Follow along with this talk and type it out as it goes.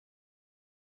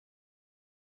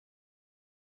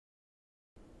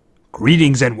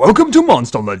Greetings and welcome to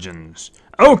Monster Legends.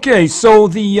 Okay, so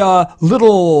the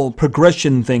little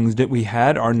progression things that we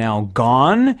had are now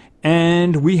gone,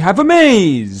 and we have a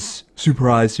maze.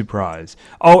 Surprise, surprise.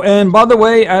 Oh, and by the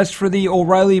way, as for the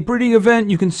O'Reilly breeding event,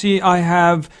 you can see I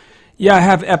have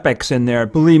epics in there.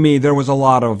 Believe me, there was a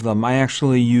lot of them. I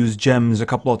actually used gems a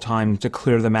couple of times to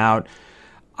clear them out.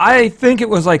 I think it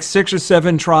was like 6 or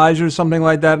 7 tries or something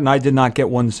like that, and I did not get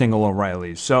one single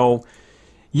O'Reilly. So,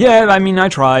 yeah, I mean, I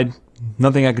tried.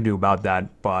 Nothing I could do about that.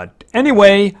 But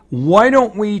anyway, why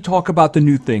don't we talk about the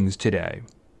new things today?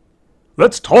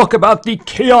 Let's talk about the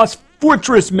Chaos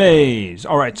Fortress Maze.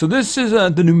 Alright, so this is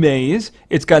the new maze.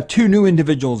 It's got 2 new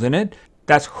individuals in it.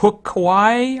 That's Hook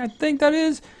Kawaii, I think that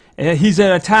is. He's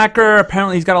an attacker.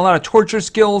 Apparently he's got a lot of torture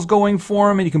skills going for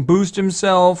him, and he can boost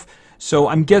himself. So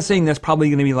I'm guessing that's probably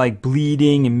going to be like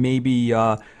bleeding and maybe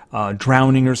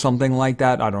drowning or something like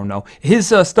that. I don't know.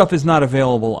 His stuff is not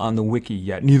available on the wiki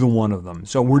yet, neither one of them.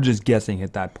 So we're just guessing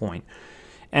at that point.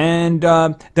 And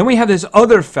then we have this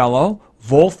other fellow,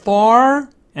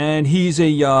 Volthar, and he's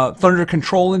a thunder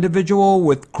control individual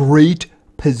with great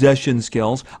possession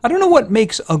skills. I don't know what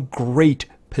makes a great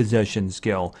possession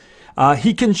skill.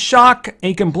 He can shock, and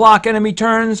he can block enemy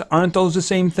turns. Aren't those the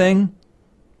same thing?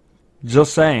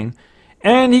 Just saying.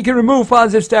 And he can remove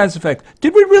positive status effects.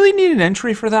 Did we really need an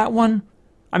entry for that one?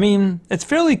 I mean, it's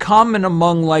fairly common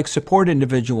among, like, support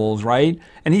individuals, right?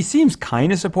 And he seems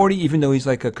kind of supporty, even though he's,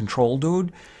 like, a control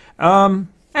dude. And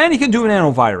he can do an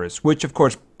antivirus, which, of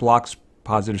course, blocks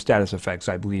positive status effects,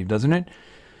 I believe, doesn't it?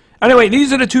 Anyway,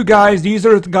 these are the 2 guys. These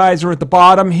are the guys who are at the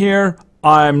bottom here.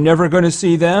 I'm never going to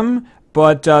see them.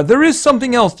 But there is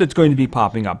something else that's going to be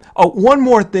popping up. Oh, one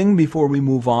more thing before we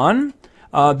move on.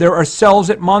 There are cells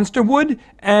at Monsterwood,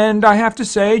 and I have to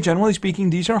say, generally speaking,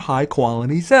 these are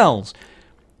high-quality cells.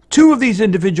 2 of these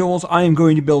individuals I am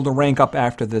going to build a rank up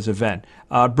after this event.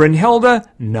 Brynhilda,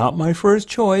 not my first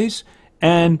choice,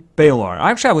 and Balar.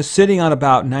 Actually, I was sitting on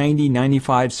about 90,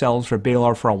 95 cells for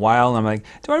Balar for a while, and I'm like,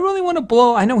 do I really want to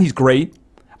blow? I know he's great,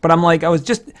 but I'm like,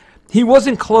 he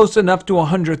wasn't close enough to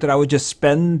 100 that I would just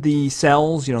spend the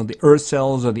cells, you know, the earth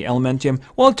cells or the elementium.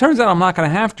 Well, it turns out I'm not going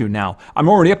to have to now. I'm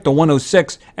already up to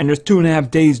 106, and there's 2.5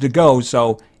 days to go,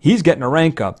 so he's getting a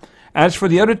rank up. As for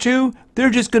the other 2, they're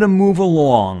just going to move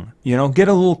along, you know, get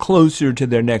a little closer to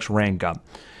their next rank up.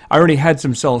 I already had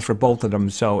some cells for both of them,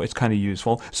 so it's kind of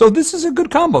useful. So this is a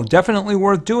good combo, definitely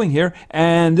worth doing here.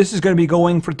 And this is going to be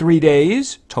going for 3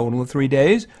 days, total of 3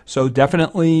 days. So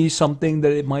definitely something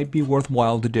that it might be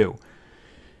worthwhile to do.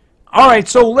 All right,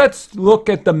 so let's look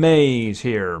at the maze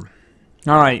here.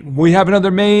 All right, we have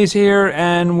another maze here,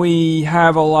 and we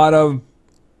have a lot of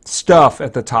stuff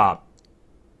at the top.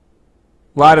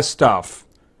 A lot of stuff.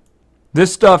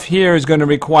 This stuff here is going to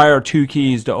require 2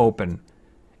 keys to open.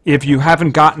 If you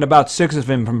haven't gotten about 6 of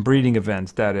them from breeding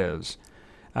events, that is.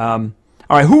 All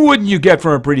right, who wouldn't you get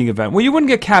from a breeding event? Well, you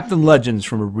wouldn't get Captain Legends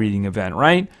from a breeding event,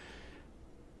 right?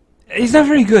 He's not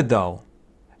very good, though.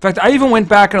 In fact, I even went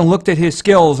back and looked at his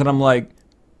skills, and I'm like,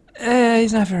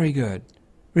 he's not very good.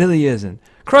 Really isn't.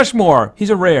 Crushmore,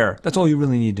 he's a rare. That's all you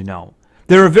really need to know.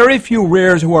 There are very few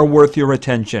rares who are worth your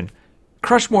attention.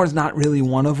 Crushmore's not really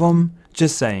one of them.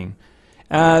 Just saying.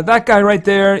 That guy right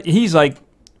there, he's like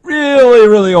really,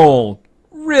 really old.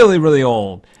 Really, really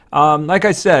old. Like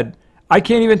I said, I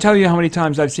can't even tell you how many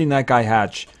times I've seen that guy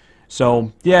hatch.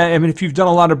 So, yeah, I mean, if you've done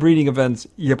a lot of breeding events,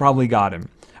 you probably got him.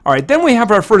 All right, then we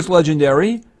have our first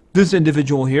legendary, this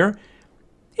individual here.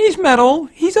 He's metal.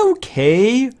 He's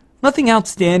okay. Nothing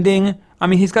outstanding. I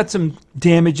mean, he's got some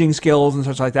damaging skills and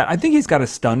such like that. I think he's got a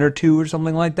stun or 2 or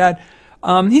something like that.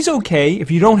 He's okay.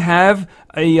 If you don't have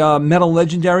a metal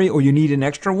legendary or you need an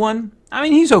extra one, I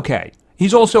mean, he's okay.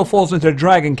 He also falls into the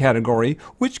dragon category,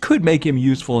 which could make him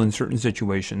useful in certain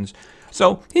situations.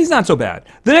 So, he's not so bad.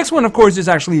 The next one, of course, is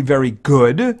actually very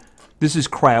good. This is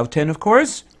Crowton, of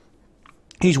course.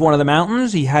 He's one of the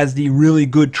mountains. He has the really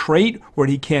good trait where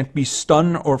he can't be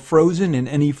stunned or frozen in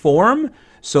any form.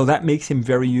 So that makes him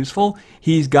very useful.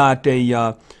 He's got a,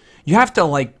 you have to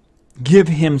like give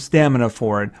him stamina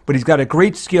for it, but he's got a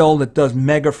great skill that does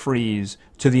Mega Freeze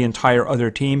to the entire other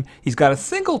team. He's got a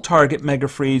single target Mega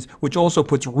Freeze, which also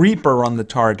puts Reaper on the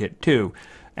target too.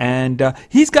 And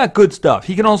he's got good stuff.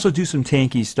 He can also do some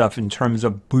tanky stuff in terms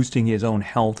of boosting his own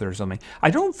health or something. I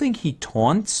don't think he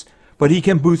taunts, but he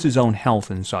can boost his own health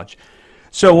and such.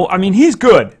 So, I mean, he's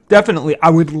good. Definitely.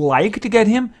 I would like to get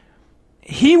him.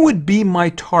 He would be my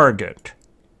target.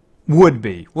 Would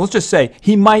be. We'll just say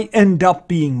he might end up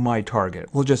being my target.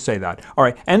 We'll just say that. All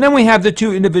right. And then we have the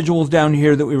 2 individuals down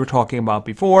here that we were talking about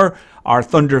before. Our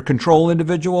Thunder Control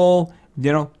individual,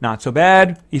 you know, not so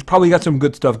bad. He's probably got some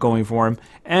good stuff going for him.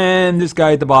 And this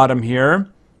guy at the bottom here,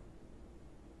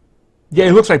 yeah,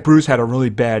 it looks like Bruce had a really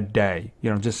bad day, you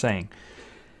know, just saying.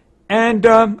 And,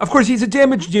 of course, he's a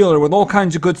damage dealer with all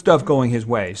kinds of good stuff going his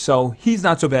way. So he's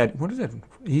not so bad. What is it?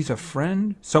 He's a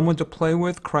friend? Someone to play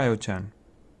with? Cryoten.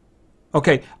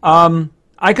 Okay,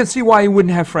 I can see why he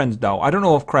wouldn't have friends, though. I don't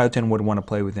know if Cryoten would want to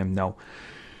play with him, no.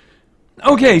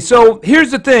 Okay, so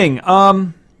here's the thing.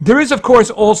 There is, of course,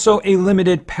 also a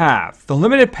limited path. The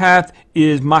limited path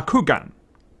is Makugan.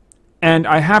 And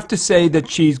I have to say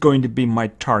that she's going to be my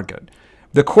target.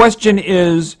 The question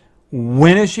is,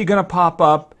 when is she going to pop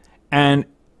up? And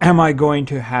am I going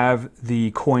to have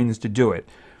the coins to do it?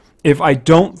 If I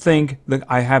don't think that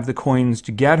I have the coins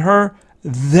to get her,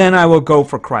 then I will go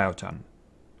for Cryoten.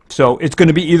 So it's going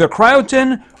to be either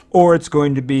Cryoten or it's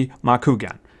going to be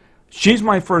Makugan. She's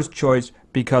my first choice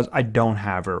because I don't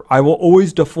have her. I will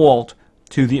always default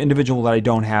to the individual that I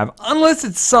don't have, unless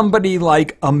it's somebody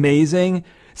like amazing.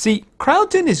 See,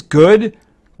 Cryoten is good,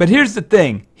 but here's the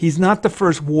thing. He's not the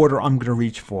first warder I'm going to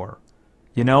reach for.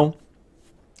 You know?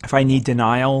 If I need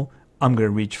denial, I'm going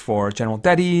to reach for General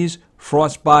Dedes,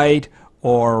 Frostbite,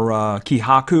 or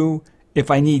Kihaku.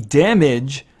 If I need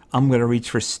damage, I'm going to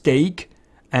reach for Stake.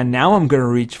 And now I'm going to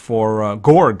reach for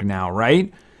Gorg now,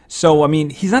 right? So, I mean,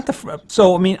 he's not the...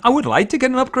 So, I mean, I would like to get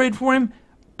an upgrade for him,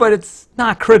 but it's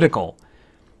not critical.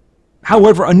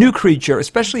 However, a new creature,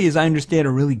 especially as I understand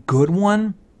a really good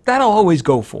one, that I'll always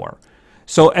go for.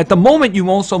 So at the moment, you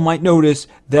also might notice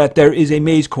that there is a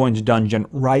Maze Coins dungeon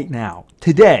right now,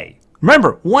 today.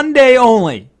 Remember, one day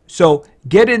only. So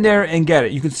get in there and get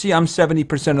it. You can see I'm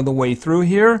 70% of the way through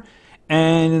here.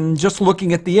 And just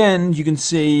looking at the end, you can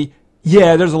see,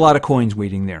 yeah, there's a lot of coins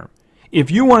waiting there. If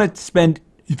you want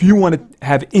to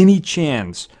have any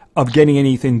chance of getting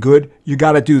anything good, you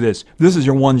got to do this. This is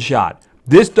your one shot.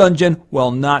 This dungeon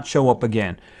will not show up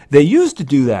again. They used to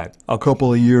do that a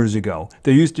couple of years ago.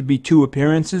 There used to be 2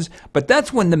 appearances, but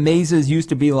that's when the mazes used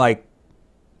to be like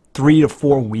 3 to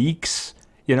 4 weeks.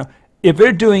 You know, if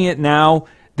they're doing it now,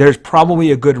 there's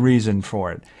probably a good reason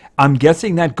for it. I'm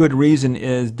guessing that good reason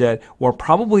is that we're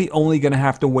probably only going to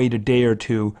have to wait a day or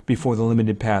 2 before the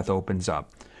limited path opens up.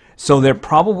 So they're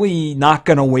probably not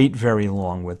going to wait very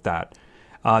long with that.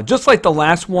 Just like the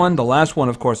last one,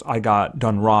 of course, I got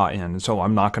done raw in, so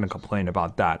I'm not going to complain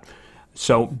about that.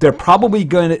 So they're probably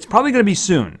going to, it's probably going to be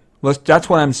soon. That's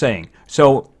what I'm saying.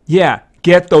 So yeah,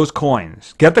 get those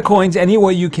coins. Get the coins any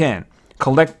way you can.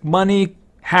 Collect money,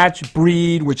 hatch,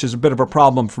 breed, which is a bit of a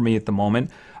problem for me at the moment.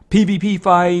 PvP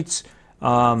fights,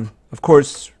 of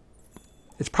course,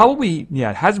 it's probably, yeah,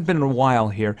 it hasn't been in a while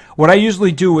here. What I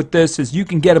usually do with this is you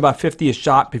can get about 50 a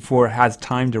shot before it has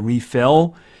time to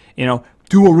refill. You know,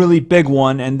 do a really big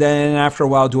one, and then after a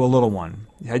while do a little one.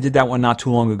 I did that one not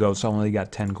too long ago, so I only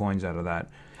got 10 coins out of that.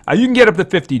 You can get up to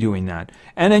 50 doing that.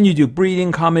 And then you do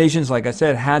breeding combinations, like I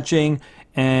said, hatching,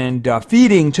 and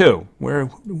feeding too.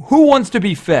 Who wants to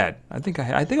be fed? I think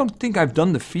I've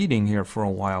done the feeding here for a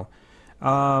while.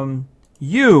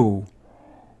 You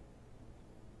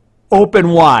open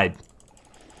wide.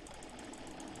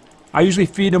 I usually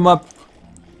feed them up.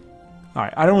 All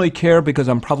right, I don't really care because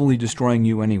I'm probably destroying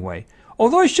you anyway.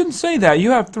 Although I shouldn't say that.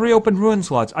 You have 3 open ruin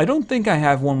slots. I don't think I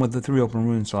have one with the 3 open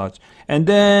ruin slots. And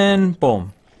then,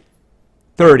 boom.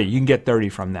 30. You can get 30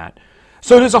 from that.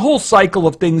 So there's a whole cycle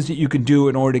of things that you can do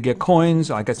in order to get coins.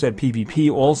 Like I said,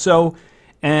 PvP also.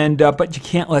 And but you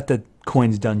can't let the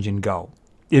coins dungeon go.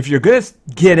 If you're going to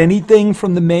get anything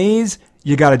from the maze,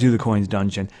 you got to do the coins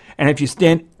dungeon. And if you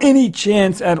stand any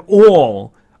chance at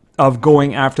all of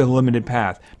going after the limited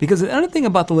path. Because the other thing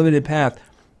about the limited path,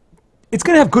 it's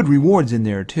going to have good rewards in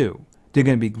there, too. They're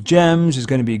going to be gems. There's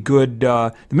going to be good...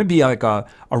 there may be like a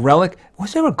relic.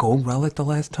 Was there a gold relic the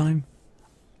last time?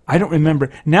 I don't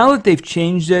remember. Now that they've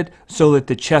changed it so that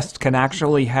the chests can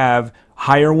actually have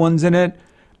higher ones in it,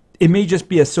 it may just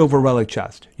be a silver relic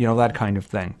chest. You know, that kind of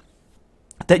thing.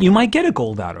 That you might get a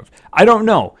gold out of. I don't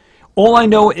know. All I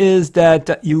know is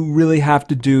that you really have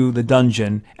to do the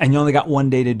dungeon, and you only got 1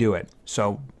 day to do it.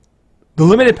 So, the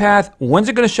limited path, when's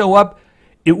it going to show up?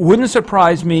 It wouldn't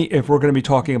surprise me if we're going to be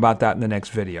talking about that in the next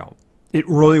video. It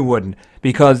really wouldn't,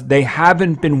 because they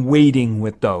haven't been waiting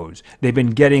with those. They've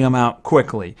been getting them out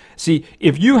quickly. See,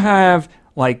 if you have,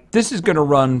 like, this is going to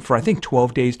run for, I think,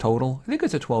 12 days total. I think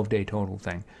it's a 12-day total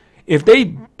thing. If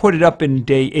they put it up in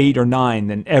day 8 or 9,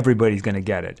 then everybody's going to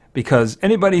get it. Because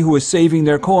anybody who is saving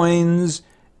their coins,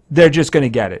 they're just going to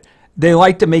get it. They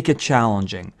like to make it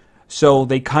challenging. So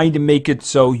they kind of make it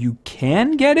so you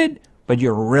can get it, but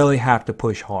you really have to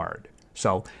push hard.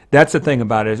 So that's the thing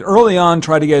about it. Is early on,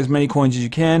 try to get as many coins as you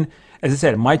can. As I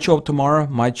said, it might show up tomorrow,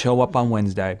 might show up on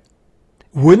Wednesday.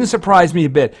 Wouldn't surprise me a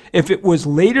bit. If it was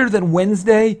later than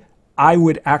Wednesday, I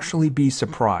would actually be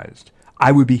surprised.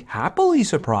 I would be happily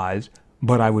surprised,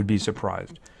 but I would be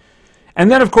surprised.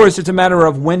 And then, of course, it's a matter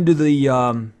of when do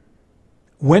the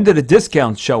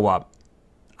discounts show up?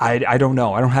 I don't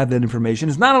know. I don't have that information.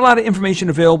 There's not a lot of information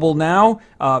available now.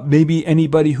 Maybe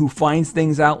anybody who finds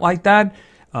things out like that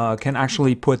can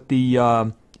actually put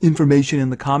the information in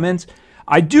the comments.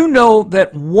 I do know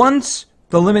that once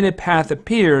the limited path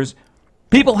appears,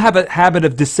 people have a habit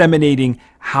of disseminating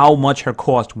how much her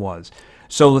cost was.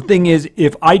 So the thing is,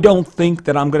 if I don't think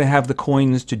that I'm going to have the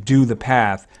coins to do the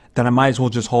path, then I might as well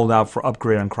just hold out for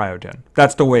upgrade on Cryogen.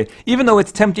 That's the way. Even though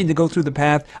it's tempting to go through the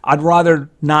path, I'd rather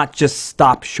not just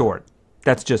stop short.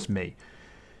 That's just me.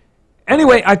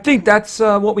 Anyway, I think that's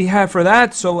what we have for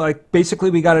that. So like, basically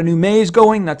we got a new maze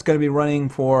going. That's going to be running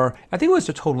for, I think it was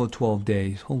a total of 12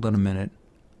 days. Hold on a minute.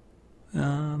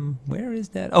 Where is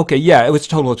that? Okay, yeah, it was a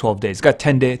total of 12 days. It's got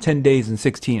 10 days and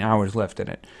 16 hours left in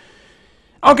it.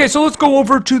 Okay, so let's go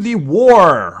over to the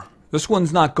war. This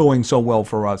one's not going so well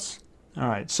for us. All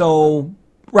right, so,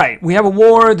 right, we have a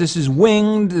war. This is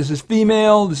winged. This is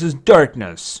female. This is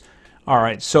darkness. All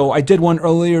right, so I did one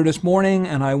earlier this morning,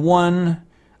 and I won.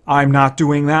 I'm not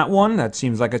doing that one. That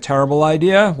seems like a terrible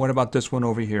idea. What about this one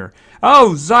over here?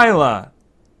 Oh, Xyla.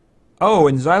 Oh,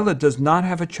 and Xyla does not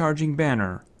have a charging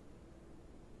banner.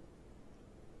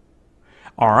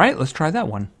 All right, let's try that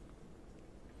one.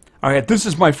 All right, this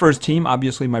is my first team.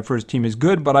 Obviously, my first team is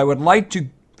good, but I would like to,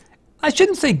 I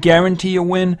shouldn't say guarantee a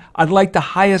win. I'd like the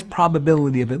highest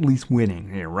probability of at least winning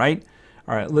here, right?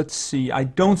 All right, let's see. I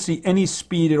don't see any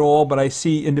speed at all, but I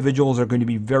see individuals are going to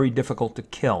be very difficult to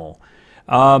kill.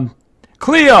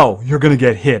 Cleo, you're going to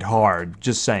get hit hard,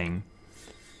 just saying.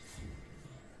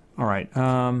 All right,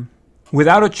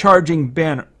 without a charging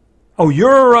banner. Oh,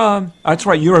 you're, that's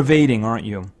right, you're evading, aren't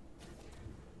you?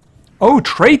 Oh,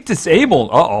 trait disabled.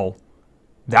 Uh-oh.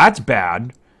 That's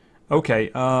bad.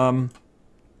 Okay,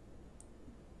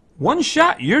 one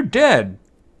shot, you're dead.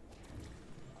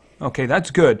 Okay,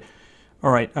 that's good. All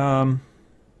right,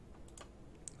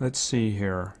 let's see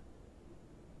here.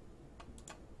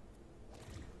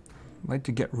 I'd like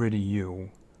to get rid of you.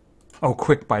 Oh,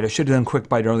 quick bite. I should have done quick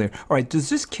bite earlier. All right, does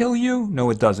this kill you? No,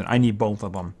 it doesn't. I need both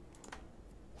of them.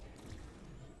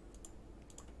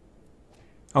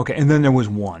 Okay, and then there was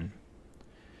one.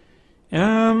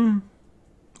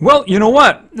 Well, you know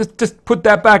what? Let's just put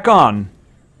that back on.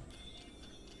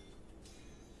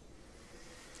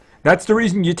 That's the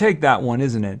reason you take that one,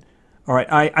 isn't it? All right,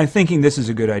 I'm thinking this is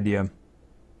a good idea.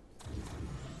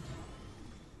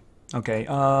 Okay,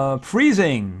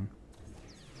 freezing.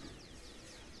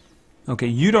 Okay,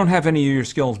 you don't have any of your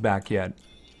skills back yet.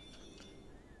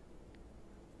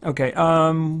 Okay,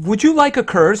 would you like a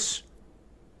curse?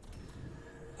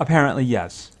 Apparently,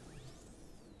 yes.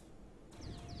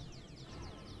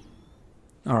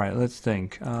 All right, let's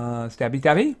think. Stabby,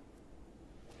 stabby.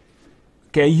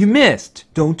 Okay, you missed.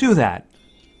 Don't do that.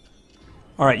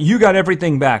 All right, you got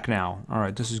everything back now. All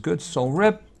right, this is good. Soul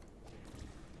Rip.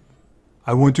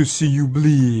 I want to see you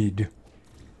bleed.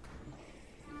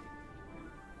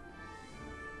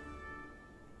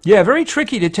 Yeah, very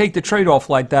tricky to take the trade-off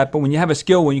like that, but when you have a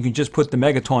skill where you can just put the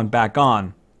Megaton back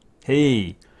on.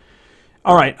 Hey.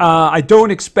 All right, I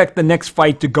don't expect the next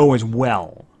fight to go as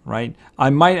well. Right?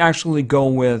 I might actually go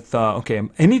with, okay,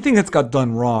 anything that's got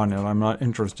done wrong and I'm not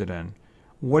interested in.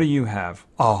 What do you have?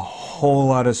 A whole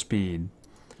lot of speed.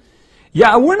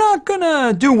 Yeah, we're not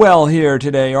gonna do well here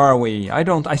today, are we?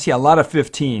 I see a lot of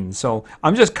 15s, so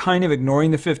I'm just kind of ignoring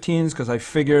the 15s because I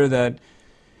figure that,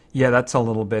 yeah, that's a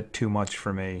little bit too much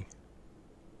for me.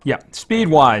 Yeah,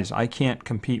 speed-wise, I can't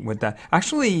compete with that.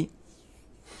 Actually,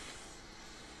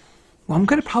 well, I'm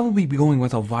gonna probably be going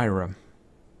with Elvira.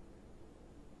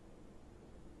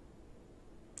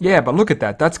 Yeah, but look at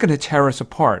that. That's going to tear us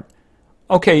apart.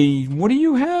 Okay, what do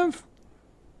you have?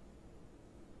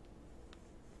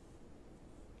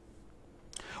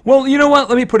 Well, you know what?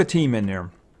 Let me put a team in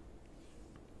there.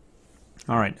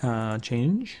 All right,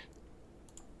 change.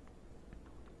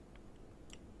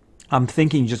 I'm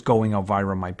thinking just going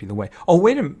Elvira might be the way. Oh,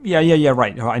 wait a minute. Yeah,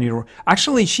 right. I need to...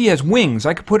 Actually, she has wings.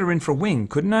 I could put her in for wing,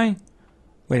 couldn't I?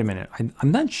 Wait a minute.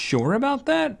 I'm not sure about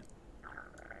that.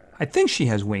 I think she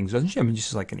has wings, doesn't she? I mean,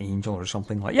 she's like an angel or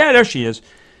something like... Yeah, there she is.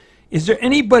 Is there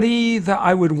anybody that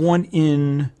I would want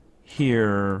in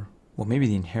here? Well, maybe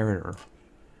the Inheritor.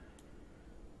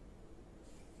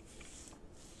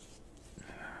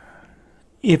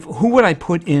 Who would I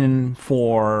put in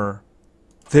for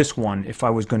this one if I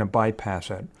was going to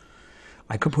bypass it?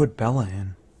 I could put Bella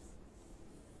in.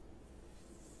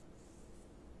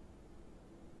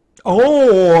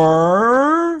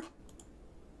 Or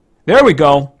there we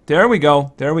go. There we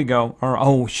go. There we go.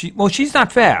 Or she's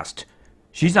not fast.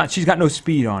 She's got no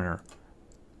speed on her.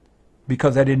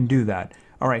 Because I didn't do that.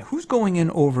 All right, who's going in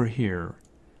over here?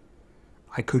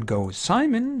 I could go with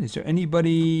Simon. Is there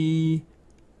anybody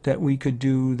that we could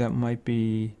do that might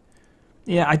be...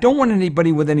 Yeah, I don't want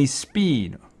anybody with any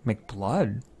speed.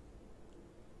 McBlood.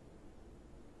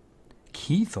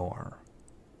 Keithor.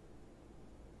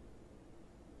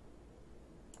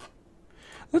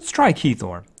 Let's try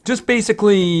Keithor. Just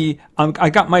basically, I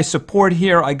got my support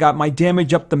here, I got my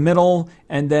damage up the middle,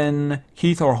 and then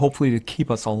Keithor hopefully to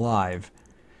keep us alive.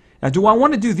 Now, do I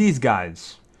want to do these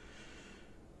guys?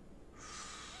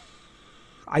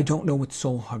 I don't know what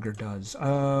Soul Hugger does.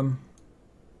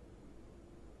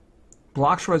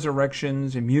 Blocks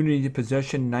resurrections, immunity to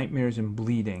possession, nightmares, and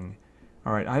bleeding.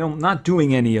 Alright, I'm not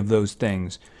doing any of those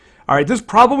things. Alright, this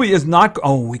probably is not...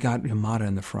 Oh, we got Yamada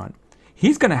in the front.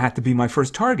 He's going to have to be my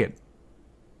first target.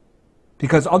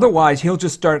 Because otherwise, he'll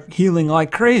just start healing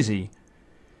like crazy.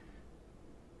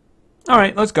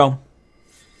 Alright, let's go.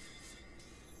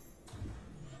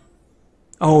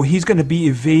 Oh, he's going to be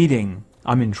evading.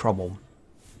 I'm in trouble.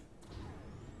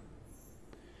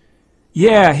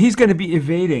 Yeah, he's going to be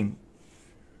evading.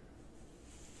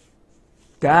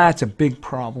 That's a big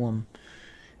problem.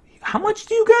 How much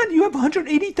do you got? You have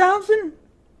 180,000?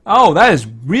 Oh, that is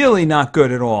really not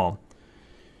good at all.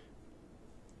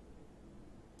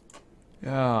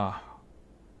 I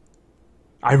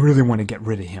really want to get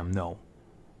rid of him, though.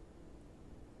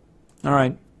 All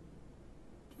right.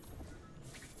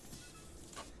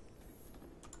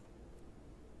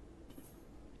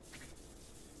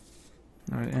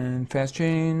 All right, and fast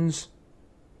chains.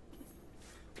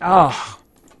 Ah,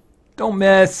 don't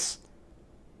miss.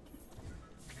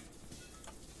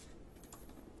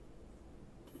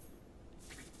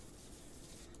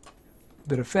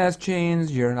 Bit of fast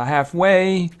chains. You're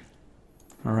halfway.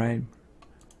 All right.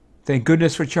 Thank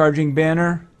goodness for charging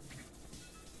banner.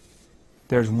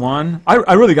 There's one.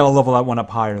 I really got to level that one up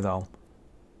higher, though.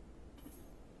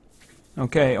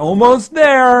 Okay, almost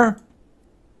there.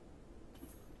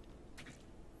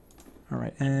 All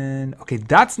right, and okay,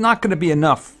 that's not going to be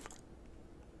enough.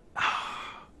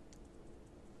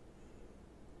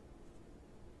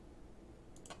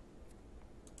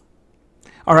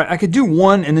 All right, I could do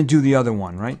one and then do the other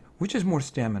one, right? Which is more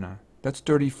stamina? That's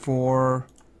 34,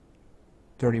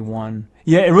 31.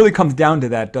 Yeah, it really comes down to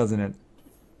that, doesn't it?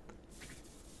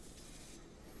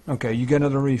 Okay, you get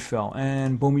another refill,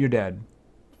 and boom, you're dead.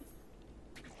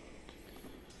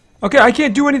 Okay, I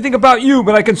can't do anything about you,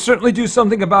 but I can certainly do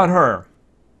something about her.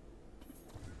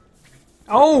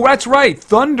 Oh, that's right,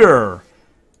 Thunder.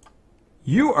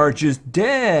 You are just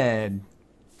dead.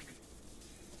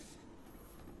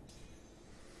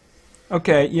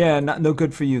 Okay, yeah, no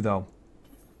good for you, though.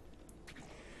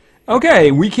 Okay,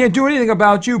 we can't do anything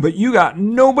about you, but you got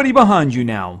nobody behind you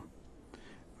now.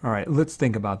 Alright, let's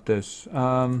think about this.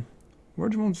 Words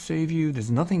won't save you. There's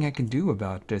nothing I can do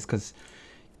about this, because...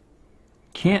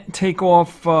 Can't take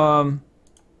off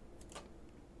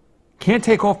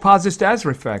positive status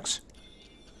effects.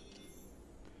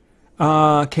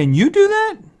 Can you do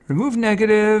that? Remove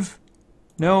negative.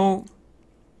 No.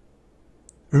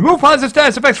 Remove positive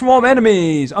status effects from all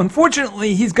enemies.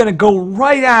 Unfortunately, he's going to go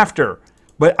right after.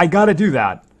 But I got to do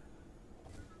that.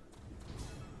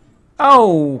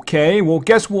 Okay, well,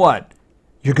 guess what?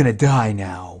 You're going to die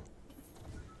now.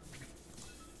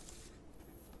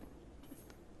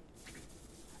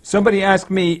 Somebody asked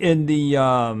me in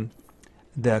the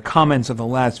comments of the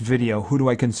last video, who do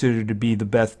I consider to be the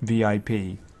best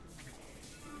VIP?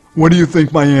 What do you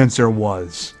think my answer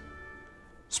was?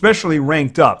 Especially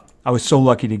ranked up. I was so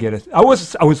lucky to get it. I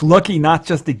was lucky not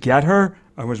just to get her,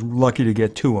 I was lucky to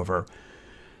get two of her.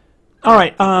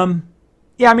 Alright,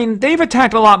 yeah, I mean, they've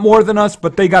attacked a lot more than us,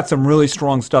 but they got some really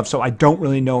strong stuff, so I don't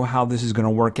really know how this is going to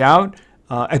work out.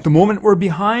 At the moment, we're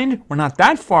behind. We're not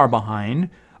that far behind.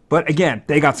 But again,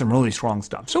 they got some really strong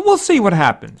stuff. So we'll see what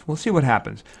happens. We'll see what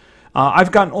happens. I've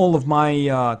gotten all of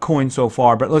my coins so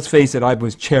far, but let's face it, I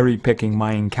was cherry-picking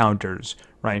my encounters,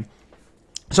 right?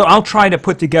 So I'll try to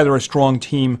put together a strong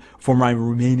team for my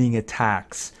remaining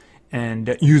attacks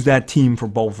and use that team for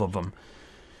both of them.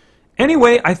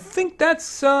 Anyway, I think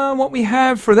that's what we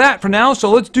have for that for now,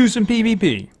 so let's do some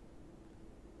PvP.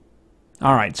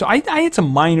 Alright, so I had some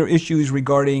minor issues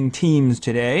regarding teams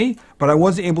today, but I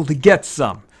was able to get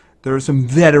some. There are some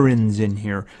veterans in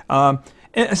here.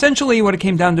 Essentially, what it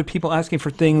came down to, people asking for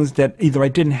things that either I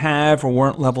didn't have or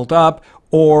weren't leveled up,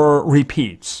 or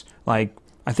repeats. Like,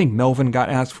 I think Melvin got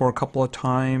asked for a couple of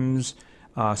times.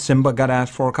 Simba got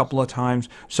asked for a couple of times.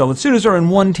 So as soon as they're in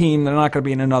one team, they're not going to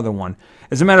be in another one.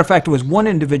 As a matter of fact, it was one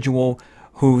individual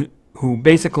who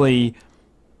basically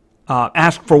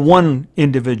asked for one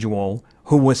individual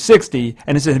who was 60,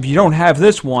 and it said, if you don't have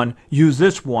this one, use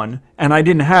this one, and I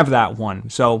didn't have that one.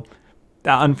 So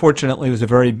unfortunately, it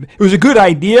was a good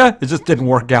idea. It just didn't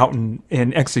work out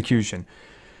in execution.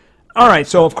 All right,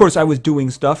 so of course I was doing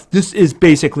stuff. This is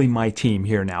basically my team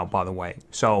here now, by the way.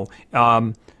 So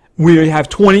we have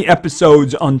 20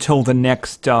 episodes until the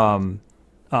next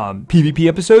PvP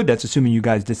episode. That's assuming you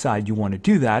guys decide you want to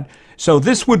do that. So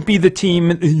this would be the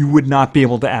team you would not be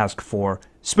able to ask for,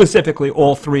 specifically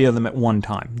all three of them at one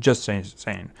time. Just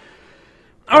saying.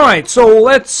 All right, so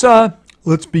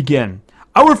let's begin.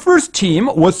 Our first team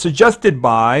was suggested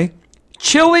by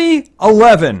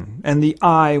Chili11, and the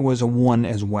I was a 1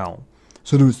 as well.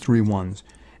 So there was 3 1s.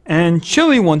 And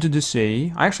Chili wanted to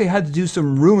see, I actually had to do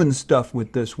some ruin stuff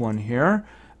with this one here,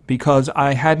 because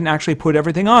I hadn't actually put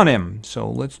everything on him.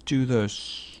 So let's do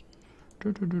this.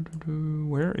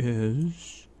 Where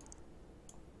is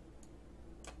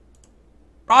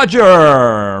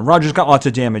Roger? Roger's got lots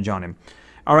of damage on him.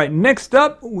 All right, next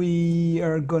up, we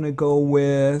are going to go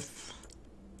with...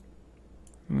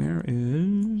 Where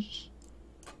is...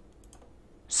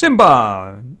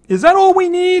 Simba. Is that all we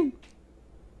need?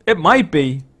 It might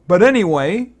be. But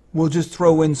anyway, we'll just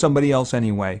throw in somebody else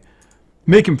anyway.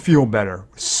 Make him feel better.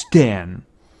 Stan.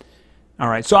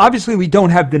 Alright, so obviously we don't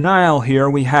have denial here.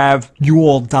 We have you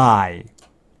all die.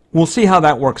 We'll see how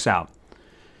that works out.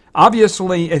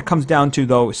 Obviously, it comes down to,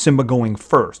 though, Simba going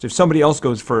first. If somebody else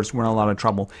goes first, we're in a lot of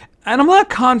trouble. And I'm not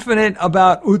confident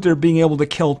about Uther being able to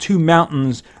kill 2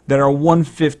 mountains that are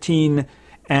 115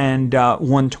 and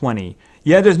 120.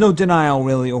 Yeah, there's no denial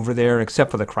really over there except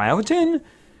for the cryotin.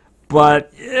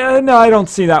 But, no, I don't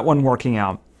see that one working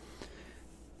out.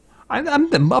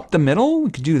 I'm up the middle.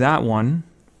 We could do that one.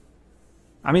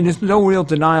 I mean, there's no real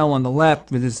denial on the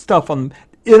left. But there's stuff on...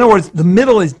 In other words, the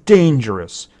middle is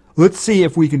dangerous. Let's see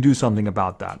if we can do something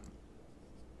about that.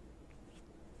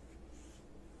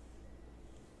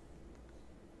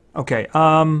 Okay,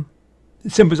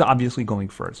 Simba's obviously going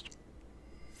first.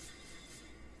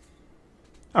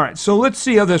 Alright, so let's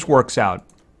see how this works out.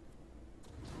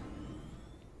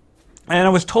 And I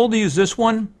was told to use this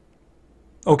one.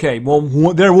 Okay, well,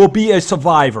 there will be a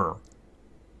survivor.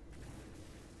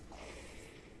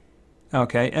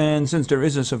 Okay, and since there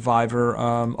is a survivor,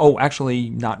 oh, actually,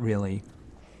 not really.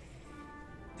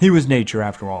 He was nature,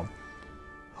 after all.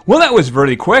 Well, that was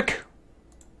very quick.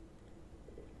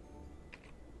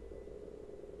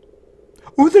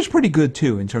 Uther's pretty good,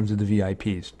 too, in terms of the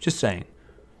VIPs. Just saying.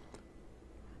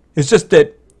 It's just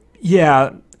that,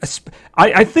 yeah,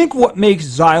 I think what makes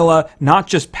Zyla not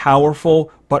just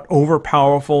powerful, but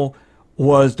overpowerful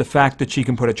was the fact that she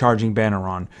can put a charging banner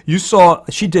on. You saw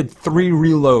she did 3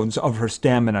 reloads of her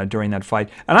stamina during that fight,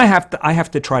 and I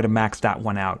have to try to max that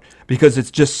one out because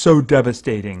it's just so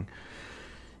devastating.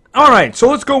 All right, so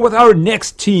let's go with our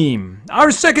next team. Our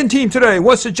second team today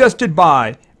was suggested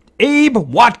by Abe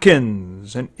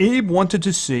Watkins, and Abe wanted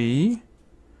to see.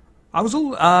 I was a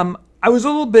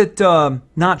little bit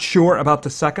not sure about the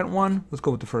second one. Let's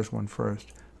go with the first one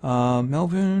first.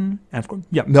 Melvin.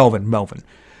 Yeah, Melvin.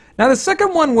 Now, the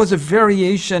second one was a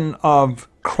variation of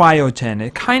cryotin.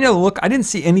 It kind of looked, I didn't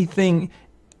see anything,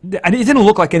 it didn't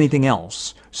look like anything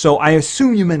else. So I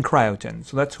assume you meant cryotin.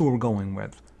 So that's who we're going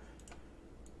with.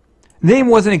 Name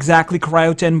wasn't exactly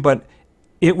cryotin, but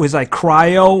it was like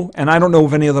cryo, and I don't know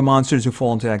of any other monsters who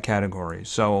fall into that category.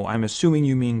 So I'm assuming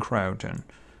you mean cryotin.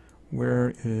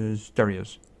 Where is, there he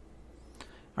is.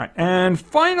 All right, and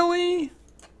finally,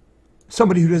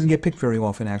 somebody who doesn't get picked very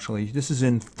often, actually. This is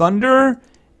in Thunder.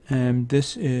 And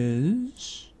this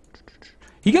is...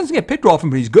 He doesn't get picked often,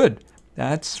 but he's good.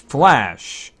 That's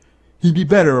Flash. He'd be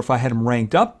better if I had him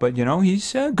ranked up, but, you know,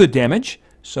 he's good damage.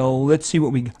 So let's see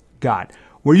what we got.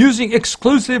 We're using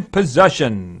exclusive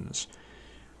possessions.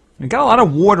 We got a lot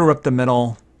of water up the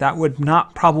middle. That would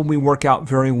not probably work out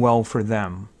very well for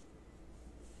them.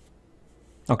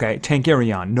 Okay,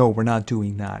 Tankarion. No, we're not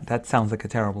doing that. That sounds like a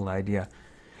terrible idea.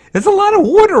 There's a lot of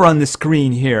water on the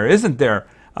screen here, isn't there?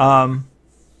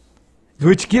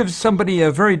 Which gives somebody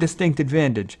a very distinct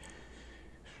advantage.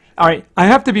 All right, I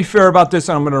have to be fair about this.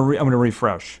 I'm gonna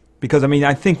refresh because I mean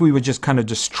I think we would just kind of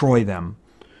destroy them.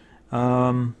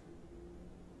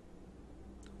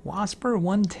 Wasper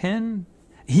 110.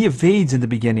 He evades in the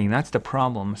beginning. That's the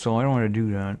problem. So I don't want to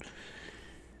do that.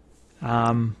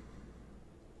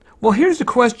 Well, here's the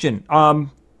question.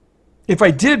 If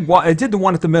I did the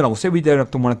one at the middle, say we did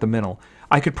up the one at the middle,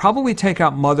 I could probably take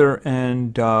out Mother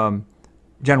and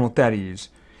General Thaddeus.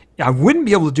 I wouldn't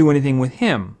be able to do anything with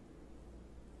him.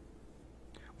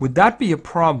 Would that be a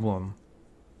problem?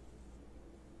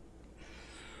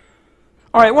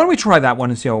 Alright, why don't we try that one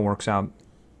and see how it works out.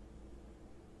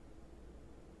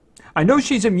 I know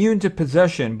she's immune to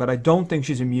possession, but I don't think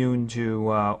she's immune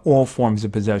to all forms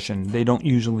of possession. They don't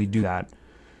usually do that.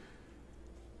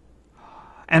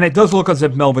 And it does look as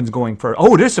if Melvin's going for...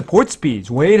 Oh, there's support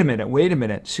speeds. Wait a minute, wait a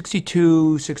minute.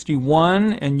 62,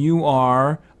 61, and you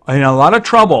are in a lot of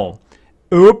trouble.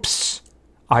 Oops.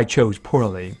 I chose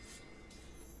poorly.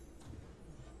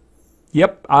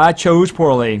 Yep, I chose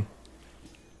poorly.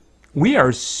 We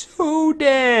are so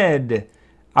dead.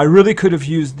 I really could have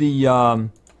used the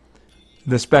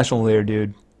special there,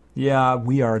 dude. Yeah,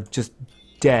 we are just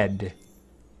dead.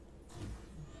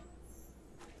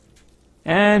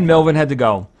 And Melvin had to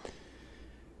go.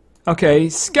 Okay,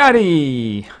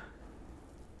 Scotty.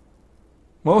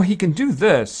 Well, he can do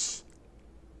this.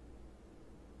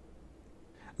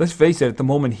 Let's face it, at the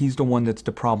moment, he's the one that's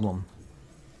the problem.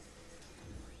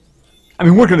 I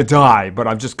mean, we're going to die, but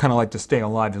I just kind of like to stay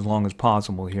alive as long as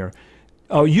possible here.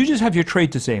 Oh, you just have your trait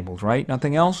disabled, right?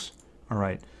 Nothing else? All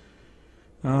right.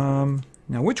 Now,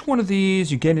 which one of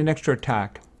these you get an extra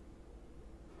attack?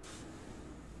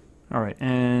 All right,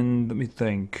 and let me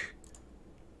think.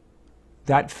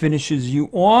 That finishes you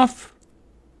off.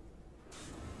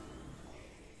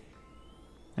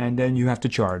 And then you have to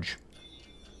charge.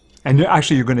 And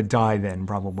actually, you're going to die then,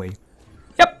 probably.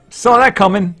 Yep, saw that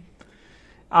coming.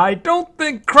 I don't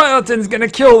think Cryoton's going to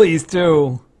kill these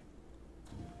two.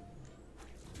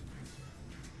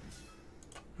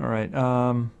 All right,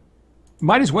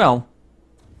 might as well.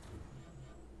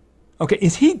 Okay,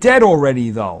 is he dead already,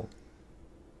 though?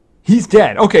 He's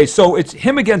dead. Okay, so it's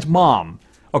him against Mom.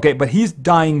 Okay, but he's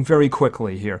dying very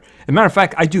quickly here. As a matter of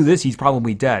fact, I do this, he's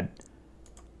probably dead.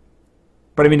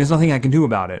 But I mean, there's nothing I can do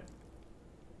about it.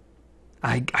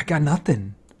 I got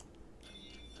nothing.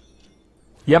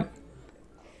 Yep.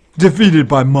 Defeated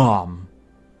by Mom.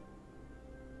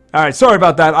 Alright, sorry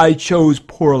about that. I chose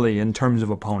poorly in terms of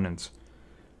opponents.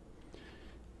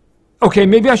 Okay,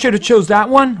 maybe I should have chose that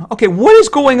one? Okay, what is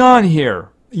going on here?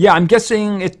 Yeah, I'm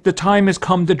guessing the time has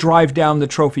come to drive down the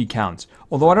trophy counts.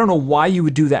 Although I don't know why you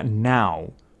would do that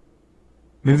now.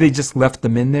 Maybe they just left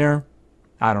them in there?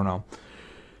 I don't know.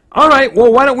 Alright,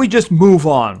 well, why don't we just move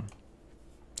on?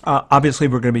 Obviously,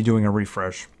 we're going to be doing a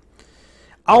refresh.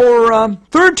 Our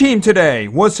third team today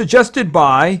was suggested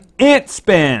by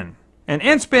Antspan. And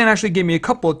Antspan actually gave me a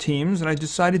couple of teams, and I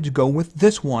decided to go with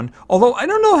this one. Although, I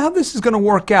don't know how this is going to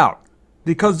work out.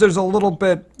 Because there's a little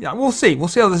bit... Yeah, we'll see. We'll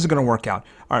see how this is going to work out.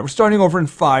 All right, we're starting over in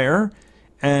Fire.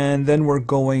 And then we're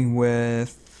going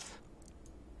with...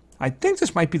 I think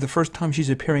this might be the first time she's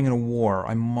appearing in a war.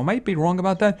 I might be wrong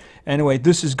about that. Anyway,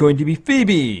 this is going to be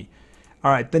Phoebe.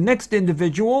 All right, the next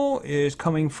individual is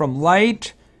coming from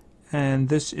Light. And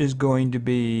this is going to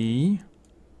be...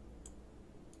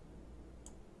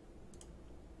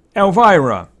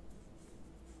 Elvira.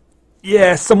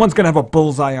 Yeah, someone's going to have a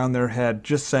bullseye on their head.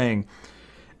 Just saying.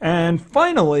 And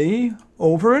finally,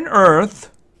 over in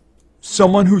Earth,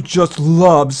 someone who just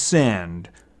loves sand.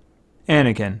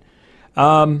 Anakin.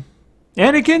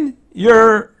 Anakin,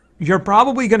 you're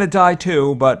probably going to die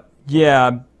too, but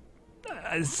yeah,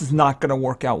 this is not going to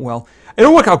work out well.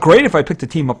 It'll work out great if I picked a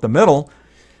team up the middle.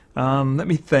 Let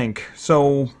me think.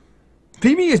 So,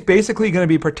 Phoebe is basically going to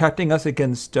be protecting us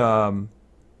against...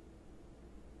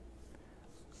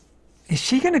 Is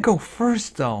she going to go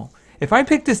first, though? If I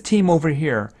pick this team over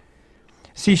here...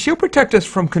 See, she'll protect us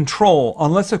from control,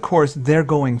 unless, of course, they're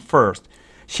going first.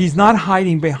 She's not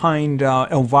hiding behind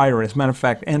Elvira. As a matter of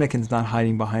fact, Anakin's not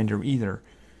hiding behind her either.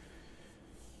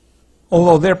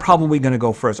 Although they're probably going to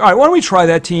go first. All right, why don't we try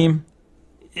that team?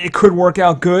 It could work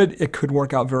out good. It could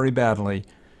work out very badly.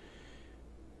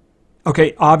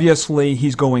 Okay, obviously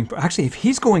he's going... Actually, if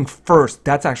he's going first,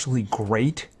 that's actually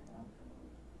great.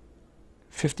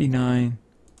 59.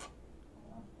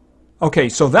 Okay,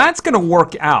 so that's going to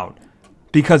work out.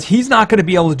 Because he's not going to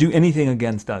be able to do anything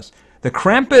against us. The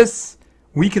Krampus,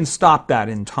 we can stop that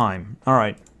in time.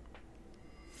 Alright.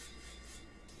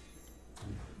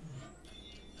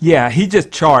 Yeah, he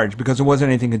just charged because there wasn't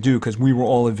anything to do because we were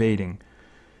all evading.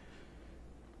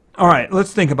 Alright,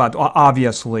 let's think about...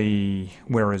 Obviously...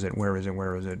 Where is it? Where is it?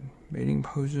 Where is it? Mating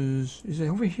poses... Is it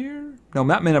over here? No,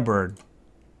 not Minibird.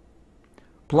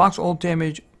 Blocks all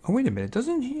damage... Oh, wait a minute.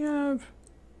 Doesn't he have...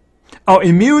 Oh,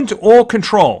 immune to all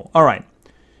control. Alright.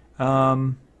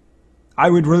 I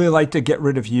would really like to get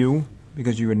rid of you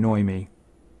because you annoy me.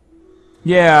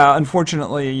 Yeah,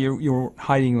 unfortunately, you're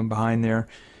hiding behind there.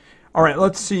 All right,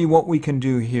 let's see what we can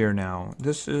do here now.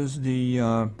 This is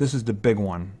the big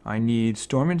one. I need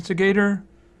Storm Instigator.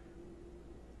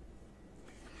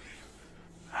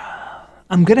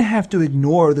 I'm gonna have to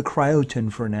ignore the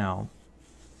Cryotin for now,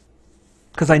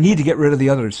 because I need to get rid of the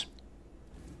others.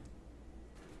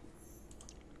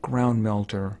 Ground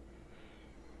Melter.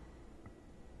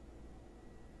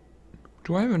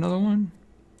 Do I have another one?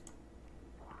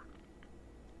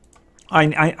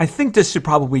 I think this should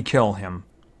probably kill him.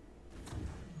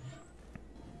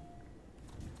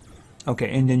 Okay,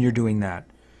 and then you're doing that.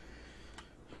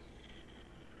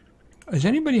 Is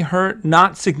anybody hurt?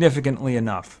 Not significantly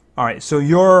enough. All right, so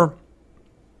you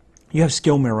have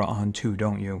Skill Mirror on too,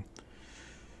 don't you?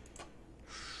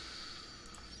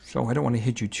 So I don't want to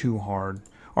hit you too hard.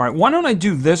 All right, why don't I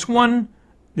do this one?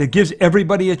 It gives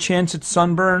everybody a chance at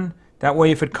Sunburn. That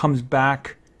way, if it comes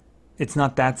back, it's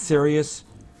not that serious.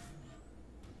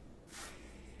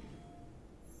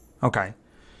 Okay.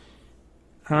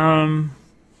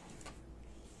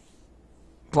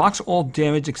 Blocks all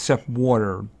damage except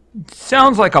water.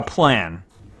 Sounds like a plan.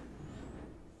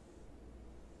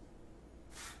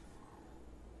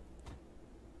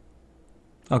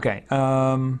 Okay.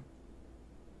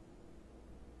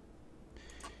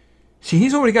 See,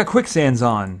 he's already got quicksands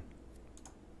on.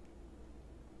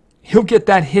 He'll get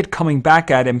that hit coming back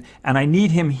at him, and I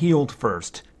need him healed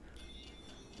first.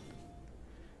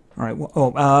 All right.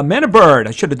 Well, Mana Bird.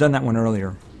 I should have done that one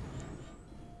earlier.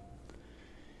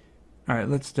 All right.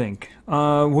 Let's think.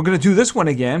 We're gonna do this one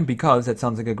again because that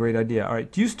sounds like a great idea. All right.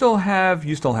 Do you still have?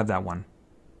 You still have that one.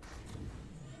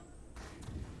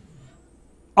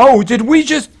 Oh, did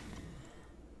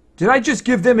I just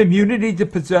give them immunity to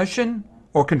possession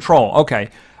or control? Okay.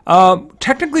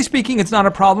 Technically speaking, it's not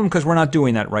a problem because we're not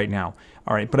doing that right now.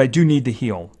 All right, but I do need to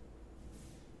heal.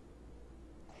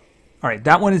 All right,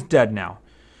 that one is dead now.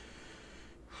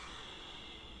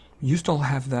 You still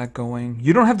have that going.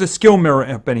 You don't have the skill mirror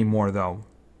up anymore, though.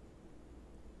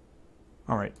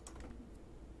 All right.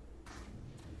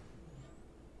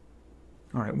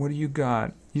 All right, what do you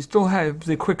got? You still have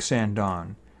the quicksand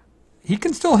on. He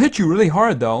can still hit you really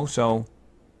hard, though, so...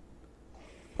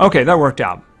 Okay, that worked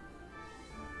out.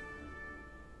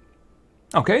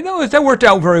 Okay, no, that worked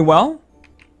out very well.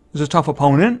 It was a tough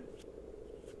opponent.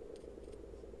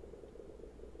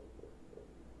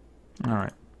 All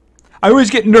right. I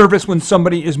always get nervous when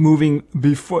somebody is moving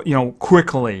before,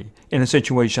 quickly in a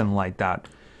situation like that.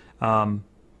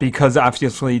 Because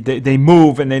obviously they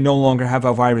move and they no longer have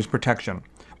a virus protection.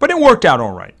 But it worked out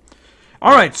all right.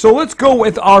 All right, so let's go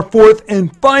with our fourth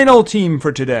and final team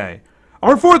for today.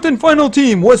 Our fourth and final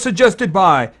team was suggested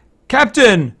by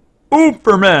Captain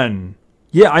Ooperman.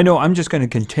 Yeah, I know, I'm just going to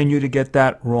continue to get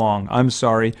that wrong. I'm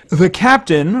sorry. The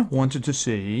captain wanted to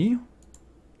see...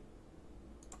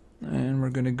 And we're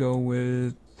going to go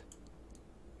with...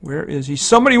 Where is he?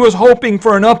 Somebody was hoping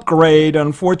for an upgrade,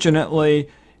 unfortunately.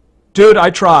 Dude,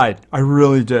 I tried. I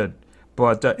really did.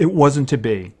 But it wasn't to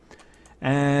be.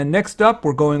 And next up,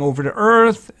 we're going over to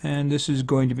Earth. And this is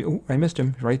going to be... Oh, I missed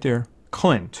him right there.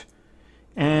 Clint.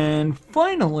 And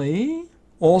finally,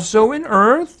 also in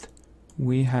Earth,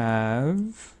 we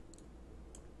have...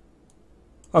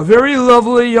 a very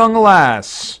lovely young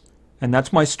lass. And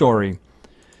that's my story.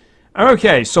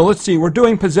 Okay, so let's see. We're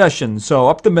doing possession. So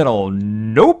up the middle,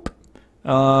 nope.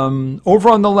 Over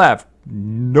on the left,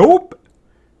 nope.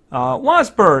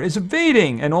 Wasper is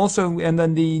evading, and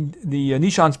then the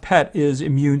Nishan's pet is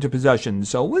immune to possession.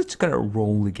 So let's kind of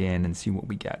roll again and see what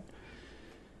we get.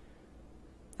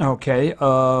 Okay,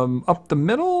 up the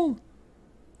middle,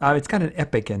 it's got an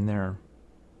epic in there,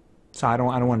 so I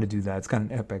don't want to do that. It's got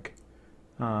an epic.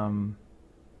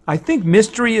 I think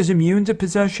Mystery is immune to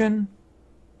possession.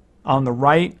 On the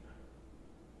right,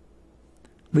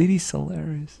 Lady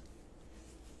Solaris.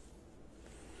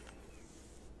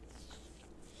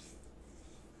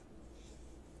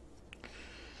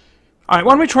 All right,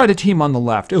 why don't we try the team on the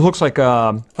left? It looks like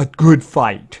a good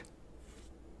fight.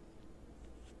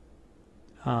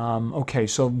 Okay,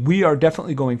 so we are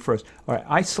definitely going first. All right,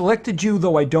 I selected you,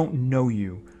 though I don't know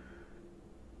you.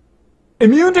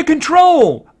 Immune to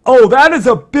control! Oh, that is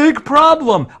a big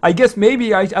problem. I guess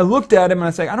maybe I looked at him and I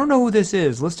said, I don't know who this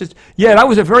is. Let's just... Yeah, that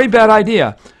was a very bad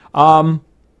idea.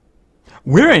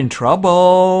 We're in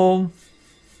trouble.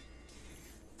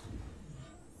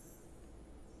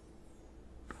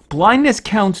 Blindness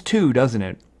counts too, doesn't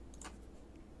it?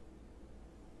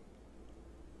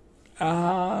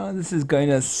 This is going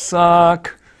to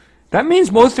suck. That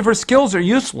means most of her skills are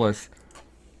useless.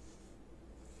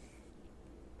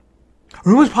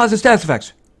 Removes positive status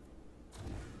effects.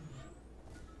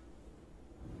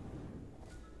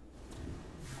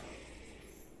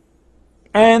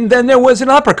 And then there was an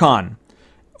leprechaun.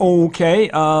 Okay,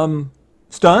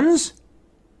 stuns?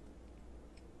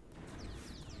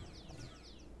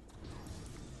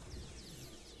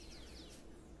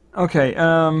 Okay,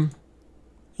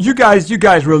 you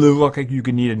guys really look like you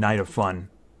could need a night of fun.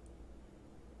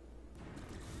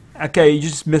 Okay, you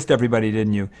just missed everybody,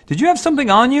 didn't you? Did you have something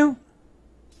on you?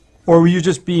 Or were you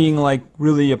just being, like,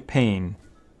 really a pain?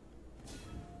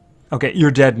 Okay,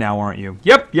 you're dead now, aren't you?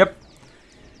 Yep.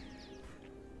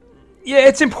 Yeah,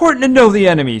 it's important to know the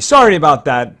enemy. Sorry about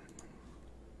that.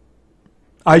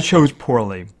 I chose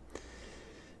poorly.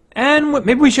 And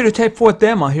maybe we should have taped forth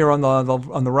them here on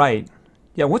the right.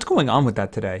 Yeah, what's going on with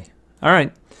that today? All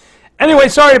right. Anyway,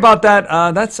 sorry about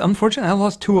that. That's unfortunate. I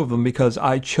lost 2 of them because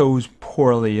I chose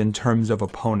poorly in terms of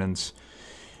opponents.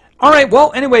 All right.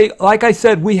 Well, anyway, like I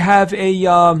said, we have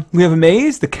a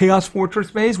maze, the Chaos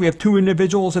Fortress maze. We have 2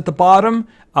 individuals at the bottom.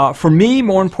 For me,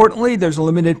 more importantly, there's a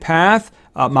limited path.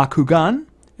 Makugan,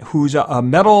 who's a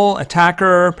metal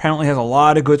attacker, apparently has a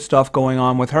lot of good stuff going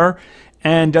on with her,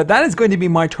 and that is going to be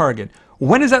my target.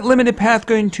 When is that limited path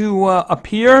going to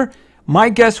appear? My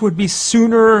guess would be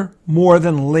sooner more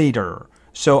than later.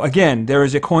 So again, there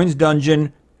is a coins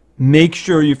dungeon. Make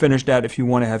sure you finish that if you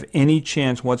want to have any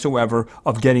chance whatsoever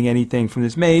of getting anything from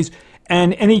this maze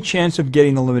and any chance of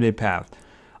getting the limited path.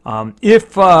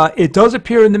 If it does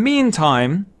appear in the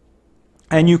meantime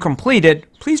and you complete it,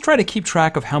 please try to keep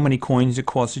track of how many coins it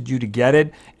costed you to get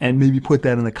it and maybe put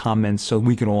that in the comments so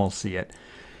we can all see it.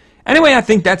 Anyway, I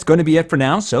think that's going to be it for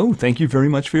now, so thank you very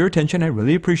much for your attention. I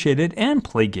really appreciate it, and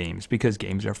play games because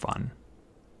games are fun.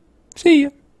 See ya.